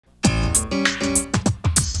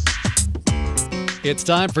It's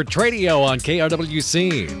time for Tradio on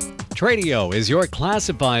KRWC. Tradio is your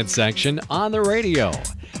classified section on the radio.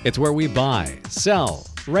 It's where we buy, sell,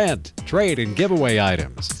 rent, trade, and give away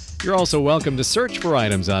items. You're also welcome to search for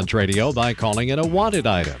items on Tradio by calling it a wanted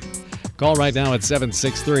item. Call right now at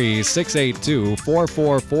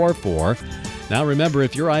 763-682-4444. Now remember,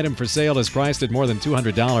 if your item for sale is priced at more than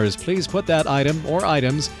 $200, please put that item or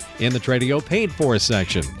items in the Tradio Paid For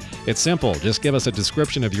section. It's simple. Just give us a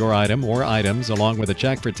description of your item or items along with a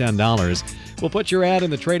check for $10. We'll put your ad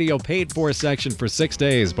in the Tradio Paid For section for 6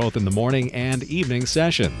 days, both in the morning and evening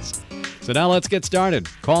sessions. So now let's get started.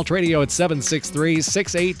 Call Tradio at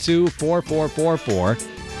 763-682-4444.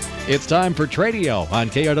 It's time for Tradio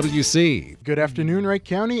on KRWC. Good afternoon, Wright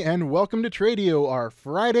County, and welcome to Tradio, our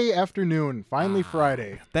Friday afternoon. Finally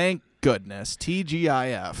Friday. Thank goodness.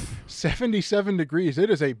 TGIF. 77 degrees.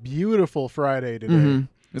 It is a beautiful Friday today.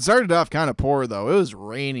 Mm-hmm. It started off kind of poor, though. It was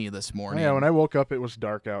rainy this morning. Yeah, when I woke up, it was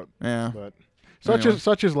dark out. Yeah. But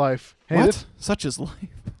such is life. Hey, what? Such is life.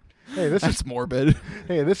 Hey, That's morbid.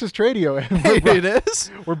 Hey, this is Tradio. It is?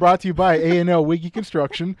 We're brought to you by A&L Wiggy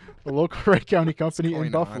Construction, a local Wright County company in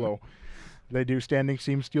going Buffalo. They do standing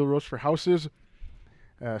seam steel roofs for houses,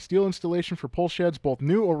 steel installation for pole sheds, both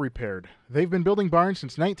new or repaired. They've been building barns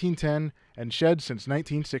since 1910 and sheds since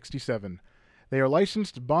 1967. They are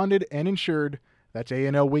licensed, bonded, and insured. That's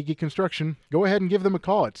A&L Wiggy Construction. Go ahead and give them a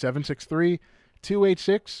call at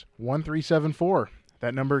 763-286-1374.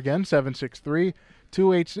 That number again,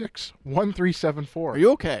 763-286-1374. Are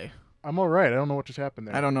you okay? I'm all right. I don't know what just happened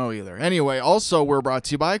there. I don't know either. Anyway, also we're brought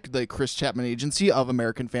to you by the Chris Chapman Agency of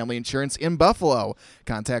American Family Insurance in Buffalo.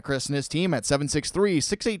 Contact Chris and his team at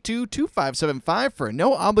 763-682-2575 for a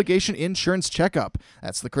no-obligation insurance checkup.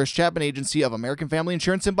 That's the Chris Chapman Agency of American Family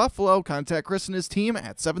Insurance in Buffalo. Contact Chris and his team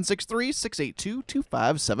at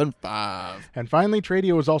 763-682-2575. And finally,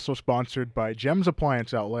 Tradio is also sponsored by Gems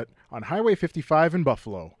Appliance Outlet on Highway 55 in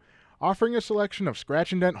Buffalo, offering a selection of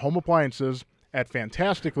scratch and dent home appliances at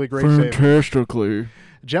fantastically great savings. Fantastically.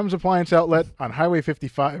 Gems Appliance Outlet on Highway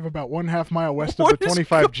 55, about 1/2 mile west of the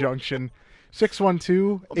 25 junction,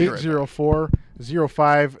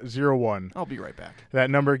 612-804-0501. I'll be right back. That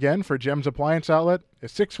number again for Gems Appliance Outlet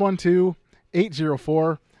is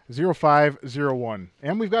 612-804-0501.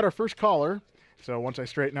 And we've got our first caller, so once I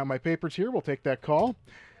straighten out my papers here, we'll take that call.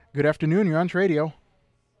 Good afternoon, you're on Tradio.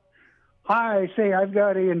 Hi, say I've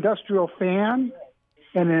got an industrial fan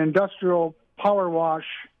and an industrial power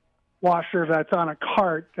washer that's on a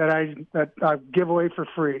cart that I give away for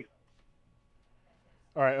free.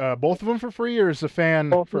 All right, both of them for free, or is the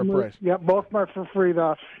fan for a price? Yeah, both are for free.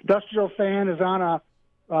 The industrial fan is on a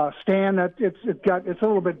stand that it's a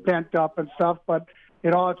little bit bent up and stuff, but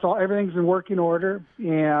everything's in working order,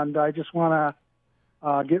 and I just want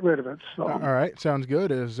to get rid of it. So. All right, sounds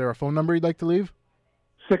good. Is there a phone number you'd like to leave?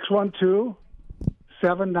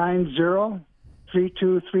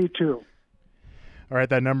 612-790-3232. All right,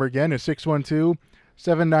 that number again is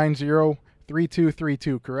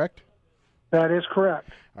 612-790-3232, correct? That is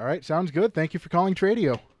correct. All right, sounds good. Thank you for calling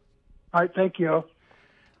Tradio. All right, thank you. All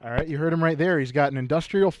right, you heard him right there. He's got an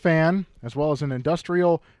industrial fan as well as an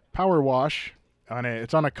industrial power wash.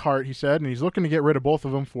 It's on a cart, he said, and he's looking to get rid of both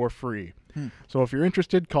of them for free. So if you're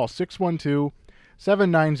interested, call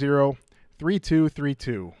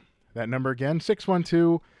 612-790-3232. That number again,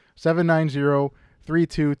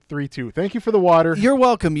 612-790-3232. Thank you for the water. You're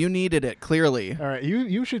welcome. You needed it, clearly. All right,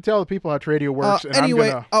 you should tell the people how Tradio works. And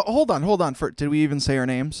anyway, I'm hold on. Did we even say our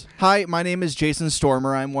names? Hi, my name is Jason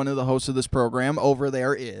Stormer. I'm one of the hosts of this program. Over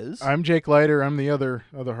there is... I'm Jake Leiter. I'm the other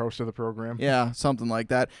host of the program. Yeah, something like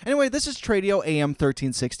that. Anyway, this is Tradio AM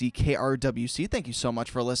 1360 KRWC. Thank you so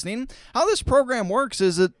much for listening. How this program works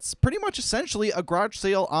is it's pretty much essentially a garage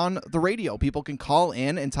sale on the radio. People can call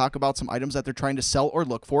in and talk about some items that they're trying to sell or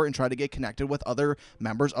look for and try to get connected with other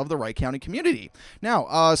members of the Wright County community.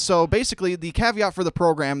 Now, so basically the caveat for the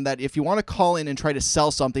program that if you want to call in and try to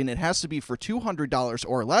sell something, it has to be for $200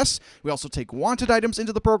 or less. We also take wanted items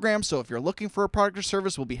into the program, so if you're looking for a product or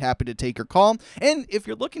service, we'll be happy to take your call. And if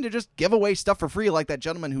you're looking to just give away stuff for free like that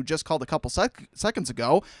gentleman who just called a couple seconds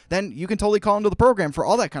ago, then you can totally call into the program for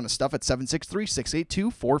all that kind of stuff at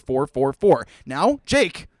 763-682-4444. Now,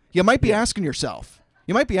 Jake, you might be asking yourself,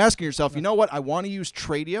 you know what? I want to use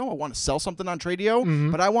Tradio. I want to sell something on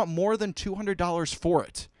Tradio, but I want more than $200 for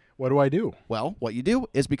it. What do I do? Well, what you do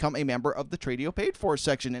is become a member of the Tradio Paid For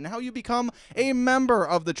section. And how you become a member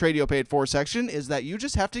of the Tradio Paid For section is that you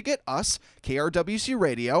just have to get us, KRWC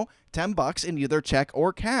Radio, $10 in either check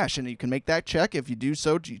or cash. And you can make that check if you do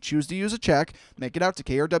so. You choose to use a check, make it out to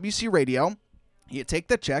KRWC Radio. You take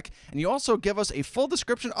the check, and you also give us a full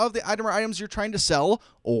description of the item or items you're trying to sell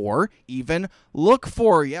or even look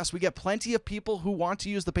for. Yes, we get plenty of people who want to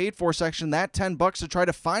use the paid for section, that $10 to try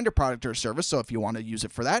to find a product or service. So if you want to use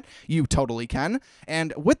it for that, you totally can.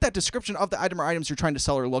 And with that description of the item or items you're trying to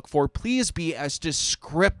sell or look for, please be as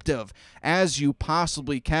descriptive as you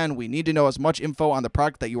possibly can. We need to know as much info on the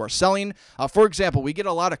product that you are selling. For example, we get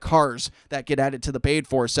a lot of cars that get added to the paid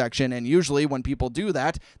for section, and usually when people do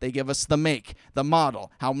that, they give us the make, the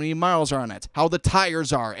model, how many miles are on it, how the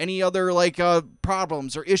tires are, any other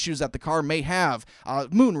problems or issues that the car may have,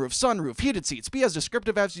 moonroof, sunroof, heated seats. Be as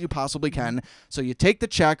descriptive as you possibly can. So you take the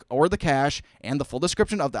check or the cash and the full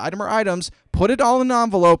description of the item or items, put it all in an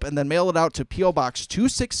envelope, and then mail it out to P.O. Box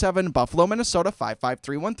 267, Buffalo, Minnesota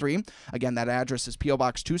 55313. Again, that address is P.O.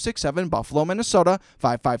 Box 267, Buffalo, Minnesota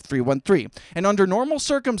 55313. And under normal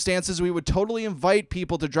circumstances, we would totally invite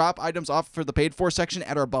people to drop items off for the paid for section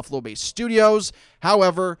at our Buffalo-based studios.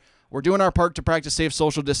 However, we're doing our part to practice safe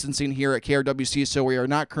social distancing here at KRWC, so we are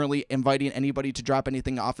not currently inviting anybody to drop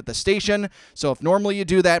anything off at the station. So if normally you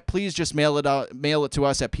do that, please just mail it to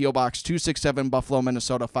us at P.O. Box 267, Buffalo,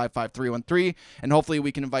 Minnesota 55313, and hopefully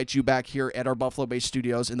we can invite you back here at our Buffalo-based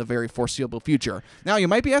studios in the very foreseeable future. Now, you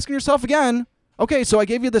might be asking yourself again, okay, so I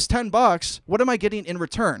gave you this $10. What am I getting in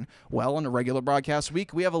return? Well, on a regular broadcast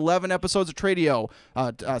week, we have 11 episodes of Tradio,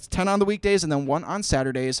 10 on the weekdays and then 1 on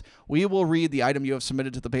Saturdays. We will read the item you have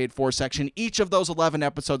submitted to the paid for section. Each of those 11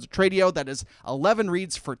 episodes of Tradio, that is 11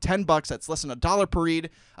 reads for $10. That's less than $1 per read.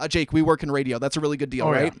 Jake, we work in radio. That's a really good deal,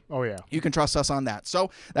 right? Yeah. Oh, yeah. You can trust us on that. So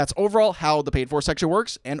that's overall how the paid for section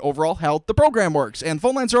works and overall how the program works. And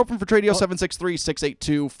phone lines are open for Tradio,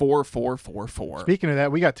 763-682-4444. Speaking of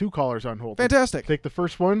that, we got 2 callers on hold. Fantastic. Take the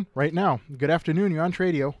first one right now. Good afternoon. You're on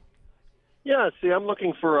Tradio. Yeah, see, I'm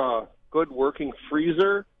looking for a good working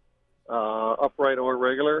freezer, upright or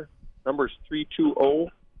regular. Number's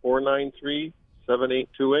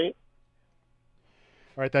 320-493-7828.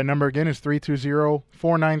 All right, that number again is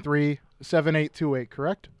 320-493-7828,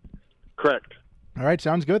 correct? Correct. All right,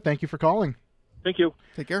 sounds good. Thank you for calling. Thank you.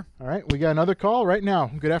 Take care. All right, we got another call right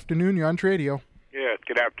now. Good afternoon. You're on Tradio. Yes,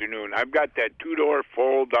 good afternoon. I've got that 2-door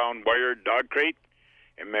fold-down wired dog crate.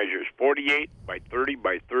 It measures 48 by 30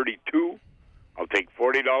 by 32. I'll take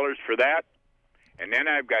 $40 for that. And then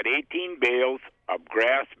I've got 18 bales of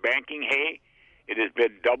grass banking hay. It has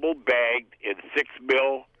been double bagged in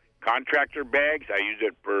 6-bill contractor bags. I use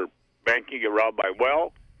it for banking around my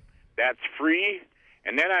well. That's free.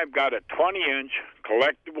 And then I've got a 20-inch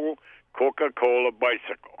collectible Coca-Cola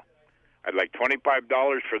bicycle. I'd like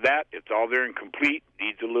 $25 for that. It's all there and complete.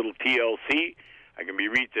 Needs a little TLC. I can be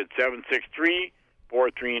reached at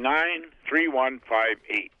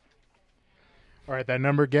 763-439-3158. All right, that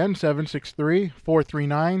number again,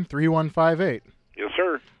 763-439-3158. Yes,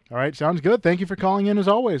 sir. All right, sounds good. Thank you for calling in as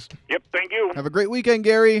always. Yep, thank you. Have a great weekend,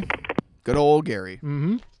 Gary. Good old Gary.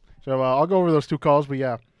 Mm-hmm. So I'll go over those 2 calls. But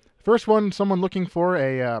yeah, first one, someone looking for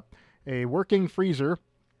a working freezer.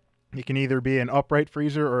 It can either be an upright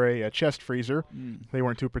freezer or a chest freezer. They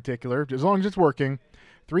weren't too particular. As long as it's working,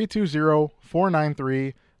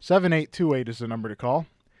 320-493-7828 is the number to call.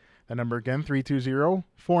 That number again,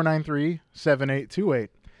 320-493-7828.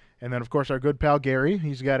 And then, of course, our good pal Gary.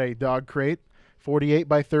 He's got a dog crate, 48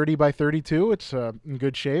 by 30 by 32. It's in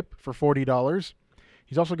good shape for $40.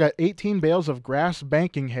 He's also got 18 bales of grass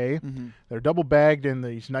banking hay. Mm-hmm. They're double bagged in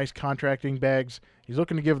these nice contracting bags. He's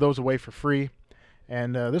looking to give those away for free.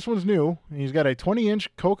 And this one's new. He's got a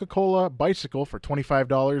 20-inch Coca-Cola bicycle for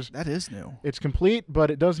 $25. That is new. It's complete, but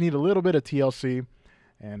it does need a little bit of TLC.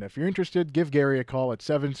 And if you're interested, give Gary a call at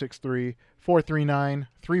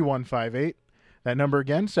 763-439-3158. That number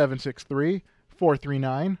again,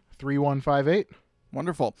 763-439-3158.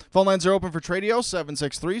 Wonderful. Phone lines are open for Tradio,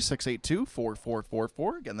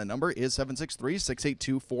 763-682-4444. Again, the number is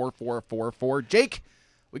 763-682-4444. Jake,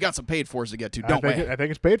 we got some paid fors to get to, don't we? I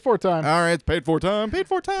think it's paid for time. All right, it's paid for time. Paid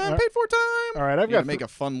for time. Paid for time. All right, I've got got to make a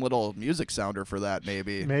fun little music sounder for that,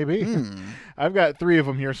 maybe. Maybe. I've got 3 of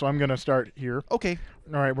them here, so I'm going to start here. Okay.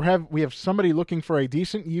 All right, we have somebody looking for a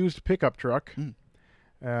decent used pickup truck.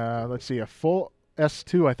 Let's see, a full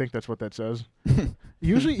S2, I think that's what that says.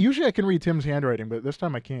 Usually I can read Tim's handwriting, but this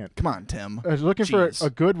time I can't. Come on, Tim. I was looking for a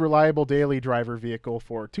good, reliable daily driver vehicle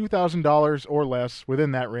for $2,000 or less,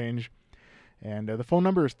 within that range. And the phone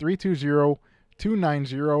number is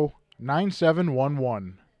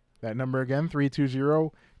 320-290-9711. That number again,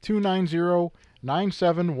 320-290-9711.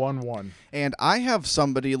 9711. And I have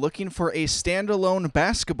somebody looking for a standalone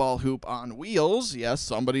basketball hoop on wheels. Yes,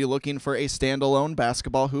 somebody looking for a standalone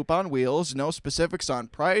basketball hoop on wheels. No specifics on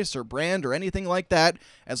price or brand or anything like that,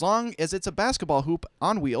 as long as it's a basketball hoop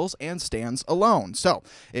on wheels and stands alone. So,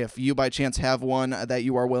 if you by chance have one that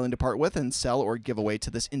you are willing to part with and sell or give away to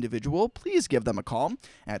this individual, please give them a call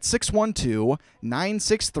at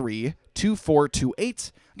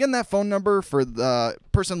 612-963-2428. Again, that phone number for the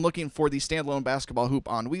person looking for the standalone basketball hoop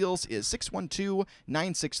on wheels is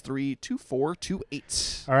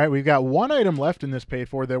 612-963-2428. All right, we've got one item left in this paid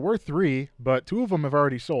for. There were 3, but 2 of them have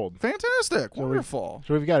already sold. Fantastic. Wonderful.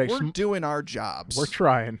 So we've got We're doing our jobs. We're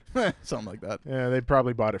trying. Something like that. Yeah, they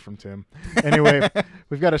probably bought it from Tim. Anyway,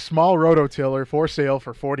 we've got a small rototiller for sale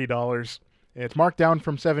for $40. It's marked down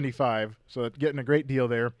from $75, so it's getting a great deal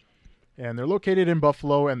there. And they're located in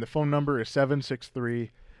Buffalo, and the phone number is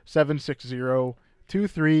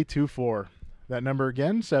 763-760-2324. That number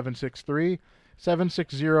again,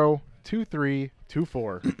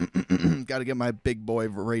 763-760-2324. Got to get my big boy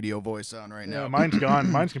radio voice on right now. Yeah, mine's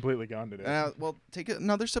gone. Mine's completely gone today. Well, take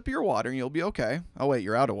another sip of your water and you'll be okay. Oh, wait,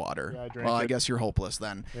 you're out of water. Yeah, I drank well, I it. guess you're hopeless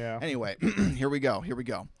then. Yeah. Anyway, here we go.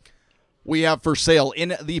 We have for sale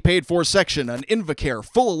in the paid for section an Invacare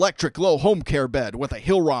full electric low home care bed with a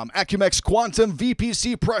Hillrom Acumex Quantum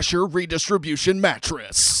VPC pressure redistribution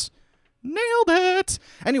mattress. Nailed it.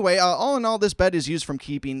 Anyway, all in all, this bed is used from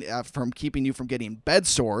keeping you from getting bed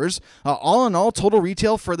sores. All in all, total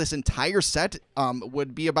retail for this entire set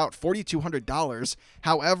would be about $4,200.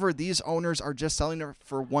 However, these owners are just selling it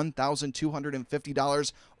for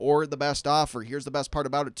 $1,250, or the best offer. Here's the best part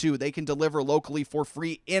about it too: they can deliver locally for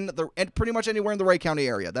free and pretty much anywhere in the Wright County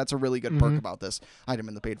area. That's a really good perk about this item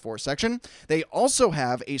in the paid for section. They also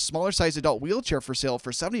have a smaller size adult wheelchair for sale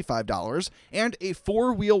for $75 and a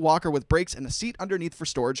 4-wheel walker with brakes and a seat underneath for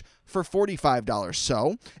storage for $45.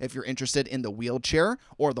 So, if you're interested in the wheelchair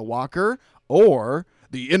or the walker or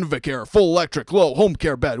the Invacare full electric low home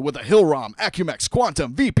care bed with a Hillrom Acumex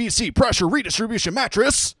Quantum VPC pressure redistribution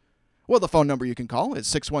mattress, well, the phone number you can call is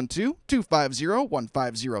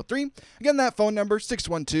 612-250-1503. Again, that phone number,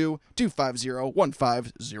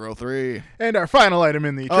 612-250-1503. And our final item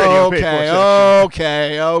in the trading paid for section.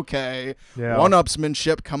 Okay. Yeah.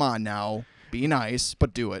 One-upsmanship, come on now. Be nice,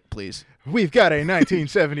 but do it, please. We've got a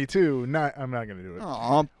 1972. I'm not going to do it.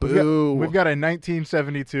 Aw, boo. We've got a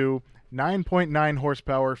 1972 9.9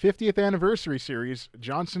 horsepower 50th anniversary series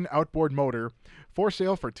Johnson outboard motor for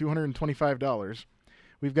sale for $225.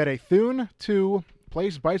 We've got a Thune 2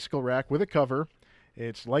 place bicycle rack with a cover.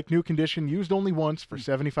 It's like new condition, used only once for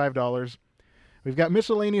 $75. We've got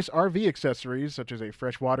miscellaneous RV accessories such as a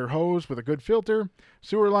freshwater hose with a good filter,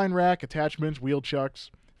 sewer line rack, attachments, wheel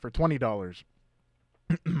chucks for $20.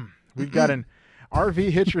 We've got an RV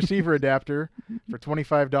hitch receiver adapter for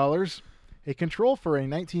 $25, a control for a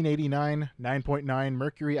 1989 9.9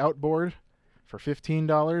 Mercury outboard for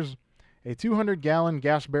 $15, a 200-gallon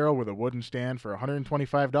gas barrel with a wooden stand for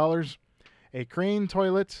 $125, a crane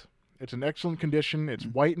toilet. It's in excellent condition. It's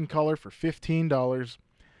white in color for $15,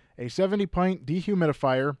 a 70-pint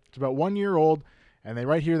dehumidifier. It's about 1 year old, and they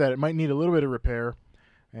write here that it might need a little bit of repair,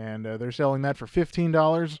 and they're selling that for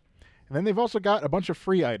 $15. And then they've also got a bunch of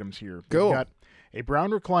free items here. Cool. They've got a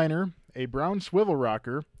brown recliner, a brown swivel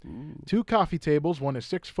rocker, 2 coffee tables, one is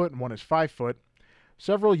 6 foot and one is 5 foot,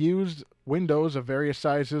 several used windows of various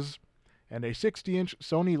sizes, and a 60-inch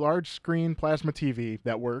Sony large screen plasma TV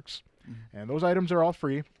that works. And those items are all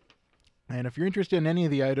free. And if you're interested in any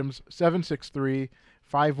of the items,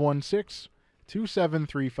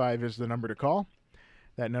 763-516-2735 is the number to call.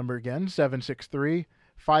 That number again,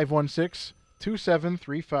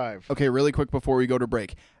 763-516-2735. Okay, really quick before we go to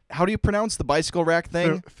break. How do you pronounce the bicycle rack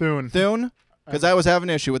thing? Thune. Thune? Because I was having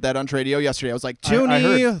an issue with that on Tradio yesterday. I was like, Toonie, I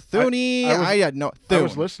heard. Thune. I had no. Thune. I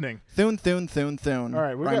was listening. Thune. All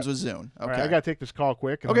right, Rhymes with Zune. Okay. All right, I got to take this call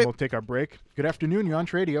quick, and Okay. then we'll take our break. Good afternoon. You're on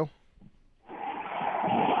Tradio.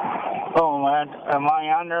 Oh, man. Am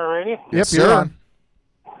I on there already? Yes, Yep, you're sir. on.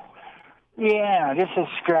 Yeah, this is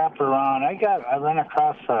Scrapper Ron. I ran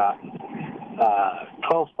across a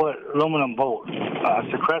 12-foot aluminum boat.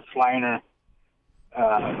 It's a Crestliner.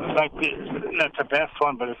 That's the best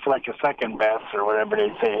one, but it's like a second best or whatever they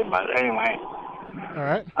say. But anyway, All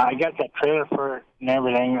right. I got the trailer for it and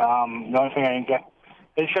everything. The only thing I didn't get,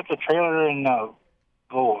 they shipped the trailer in the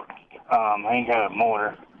boat. I ain't got a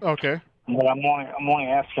motor. Okay. But I'm only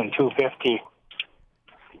asking $250.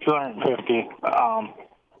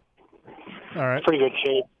 All right. Pretty good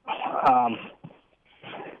shape.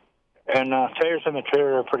 And tires in the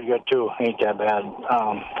trailer are pretty good too. Ain't that bad.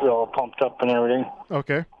 They're all pumped up and everything.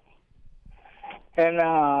 Okay. And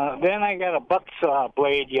then I got a Bucks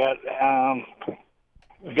blade yet.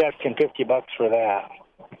 Asking $50 for that.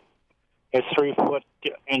 It's 3 foot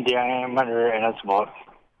in diameter, and it's about,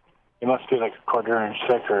 it must be like a 1/4 inch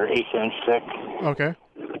thick or 1/8 inch thick. Okay.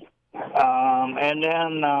 And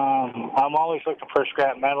then I'm always looking for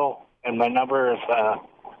scrap metal, and my number is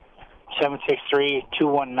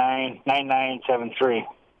 763-219-9973.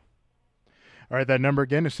 All right, that number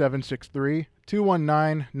again is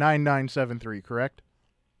 763-219-9973, correct?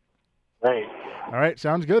 Right. All right,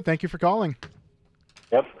 sounds good. Thank you for calling.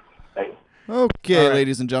 Yep. Right. Okay, All right.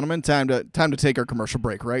 ladies and gentlemen, time to take our commercial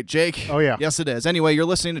break, right, Jake? Oh, yeah. Yes, it is. Anyway, you're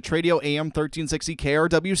listening to Tradio AM 1360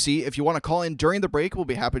 KRWC. If you want to call in during the break, we'll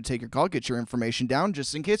be happy to take your call, get your information down,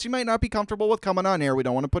 just in case you might not be comfortable with coming on air. We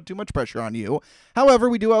don't want to put too much pressure on you. However,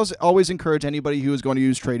 we do always encourage anybody who is going to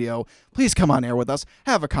use Tradio, please come on air with us,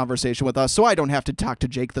 have a conversation with us, so I don't have to talk to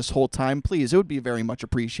Jake this whole time. Please, it would be very much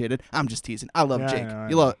appreciated. I'm just teasing. I love Jake.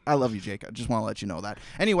 I love you, Jake. I just want to let you know that.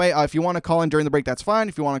 Anyway, if you want to call in during the break, that's fine.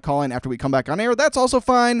 If you want to call in after we come back on air, that's also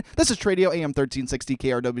fine. This is Tradio AM 1360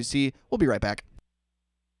 KRWC. We'll be right back.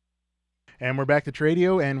 And we're back to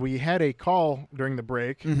Tradio, and we had a call during the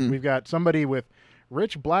break. Mm-hmm. We've got somebody with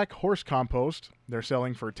Rich Black Horse Compost. They're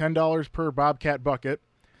selling for $10 per Bobcat bucket.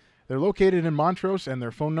 They're located in Montrose, and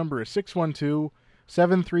their phone number is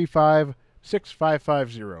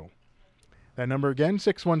 612-735-6550. That number again,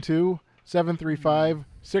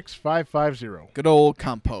 612-735-6550. Good old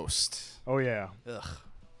compost. Oh, yeah. Ugh.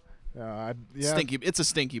 Yeah. Stinky. It's a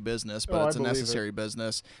stinky business, but Oh, it's I a believe necessary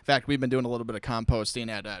business. In fact, we've been doing a little bit of composting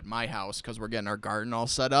at my house because we're getting our garden all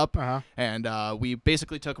set up. Uh-huh. And we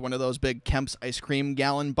basically took one of those big Kemp's ice cream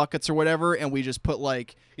gallon buckets or whatever, and we just put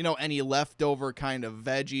any leftover kind of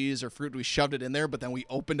veggies or fruit. We shoved it in there, but then we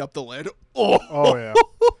opened up the lid. Oh, yeah.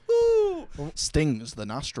 Stings the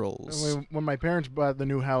nostrils. When my parents bought the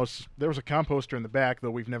new house, there was a composter in the back,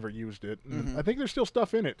 though we've never used it. Mm-hmm. I think there's still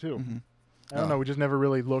stuff in it, too. Mm-hmm. I don't know. We just never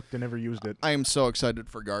really looked and never used it. I am so excited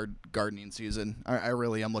for gardening season. I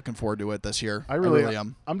really am looking forward to it this year. I really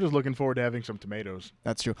am. I'm just looking forward to having some tomatoes.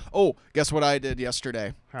 That's true. Oh, guess what I did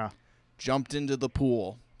yesterday? Huh. Jumped into the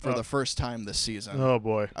pool for the first time this season. Oh,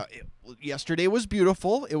 boy. Yesterday was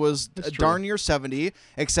beautiful. It was darn near 70,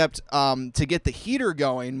 except to get the heater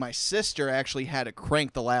going, my sister actually had to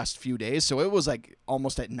crank the last few days, so it was like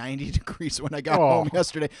almost at 90 degrees when I got home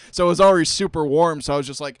yesterday. So it was already super warm, so I was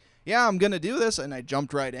just like, yeah, I'm going to do this, and I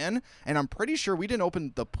jumped right in, and I'm pretty sure we didn't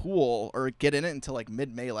open the pool or get in it until like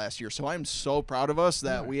mid-May last year, so I'm so proud of us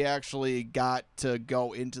that we actually got to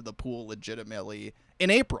go into the pool legitimately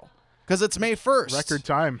in April, because it's May 1st. Record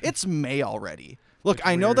time. It's May already. Look,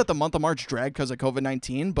 I know that the month of March dragged because of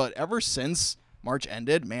COVID-19, but ever since March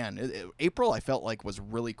ended, man, April I felt like was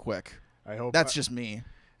really quick. I hope That's just me.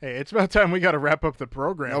 Hey, it's about time we got to wrap up the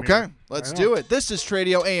program. Okay, here. let's do it. This is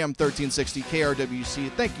Tradio AM 1360 KRWC.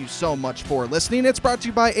 Thank you so much for listening. It's brought to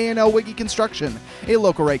you by A&L Wiggy Construction, a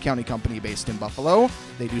local Wright County company based in Buffalo.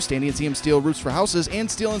 They do standing seam steel roofs for houses and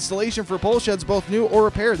steel installation for pole sheds, both new or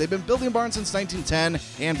repaired. They've been building barns since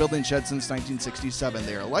 1910 and building sheds since 1967.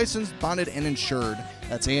 They are licensed, bonded, and insured.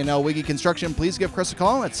 That's A&L Wiggy Construction. Please give Chris a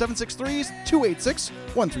call at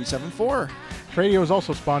 763-286-1374. Tradio is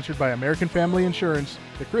also sponsored by American Family Insurance,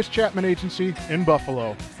 the Chris Chapman Agency in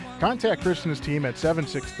Buffalo. Contact Chris and his team at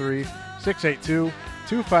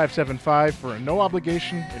 763-682-2575 for a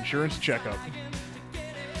no-obligation insurance checkup.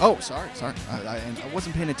 Oh, sorry. I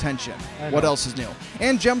wasn't paying attention. What else is new?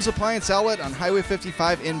 And Gems Appliance Outlet on Highway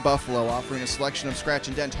 55 in Buffalo, offering a selection of scratch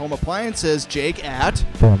and dent home appliances. Jake at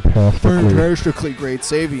fantastically great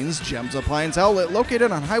savings. Gems Appliance Outlet,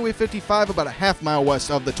 located on Highway 55, about a half-mile west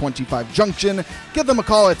of the 25 junction. Give them a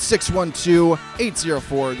call at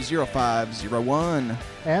 612-804-0501.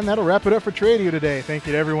 And that'll wrap it up for Tradio today. Thank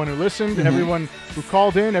you to everyone who listened, everyone who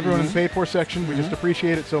called in, everyone in the paid for section. We just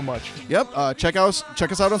appreciate it so much. Yep. Check us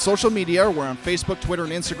out on social media. We're on Facebook, Twitter,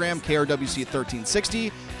 and Instagram,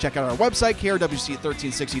 KRWC1360. Check out our website,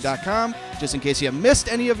 KRWC1360.com. Just in case you missed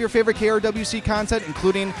any of your favorite KRWC content,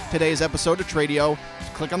 including today's episode of Tradio,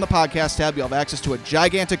 click on the podcast tab. You'll have access to a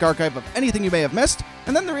gigantic archive of anything you may have missed.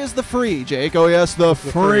 And then there is the free, Jake. Oh, yes, the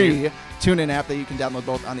free TuneIn app that you can download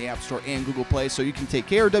both on the App Store and Google Play, so you can take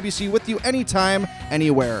KRWC with you anytime,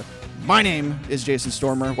 anywhere. My name is Jason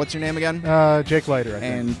Stormer. What's your name again? Jake Leiter, I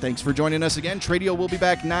think. And thanks for joining us again. Tradio will be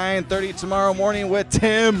back 9:30 tomorrow morning with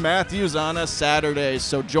Tim Matthews on a Saturday.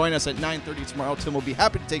 So join us at 9:30 tomorrow. Tim will be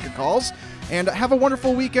happy to take your calls. And have a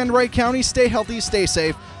wonderful weekend, Wright County. Stay healthy, stay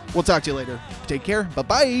safe. We'll talk to you later. Take care.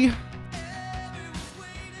 Bye-bye.